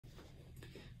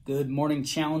Good morning,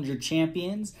 Challenger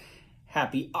Champions.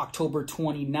 Happy October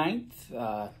 29th.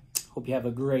 Hope you have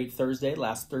a great Thursday,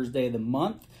 last Thursday of the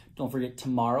month. Don't forget,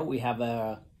 tomorrow we have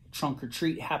a trunk or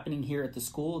treat happening here at the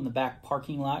school in the back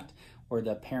parking lot where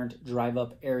the parent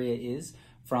drive-up area is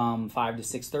from 5 to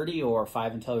 6:30 or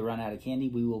 5 until we run out of candy.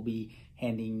 We will be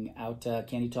handing out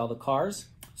candy to all the cars.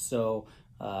 So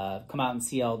come out and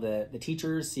see all the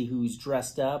teachers, see who's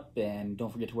dressed up, and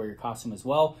don't forget to wear your costume as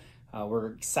well.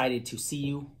 We're excited to see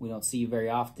you. We don't see you very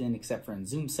often except for in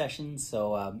Zoom sessions.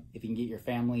 So if you can get your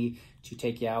family to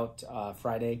take you out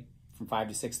Friday from 5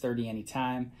 to 6:30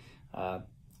 anytime,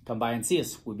 come by and see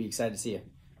us. We'd be excited to see you.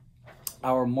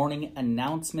 Our morning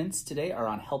announcements today are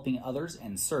on helping others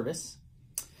and service.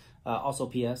 Also,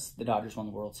 P.S., the Dodgers won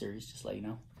the World Series, just to let you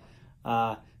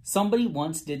know. Somebody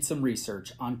once did some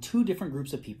research on two different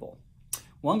groups of people.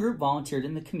 One group volunteered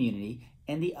in the community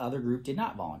and the other group did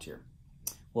not volunteer.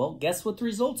 Well, guess what the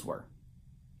results were?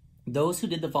 Those who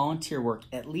did the volunteer work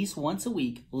at least once a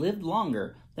week lived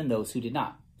longer than those who did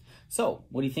not. So,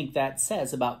 what do you think that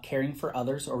says about caring for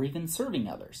others or even serving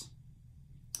others?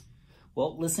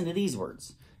 Well, listen to these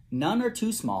words. None are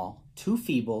too small, too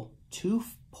feeble, too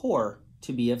poor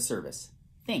to be of service.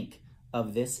 Think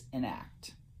of this and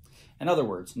act. In other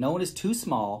words, no one is too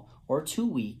small or too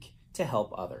weak to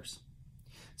help others.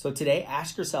 So today,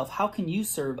 ask yourself, how can you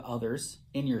serve others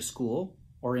in your school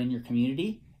or in your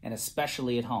community, and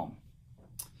especially at home?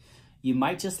 You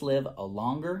might just live a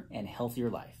longer and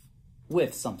healthier life.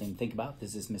 With something to think about,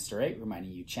 this is Mr. A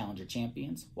reminding you, Challenger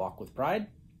Champions, walk with pride,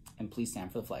 and please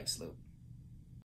stand for the flag salute.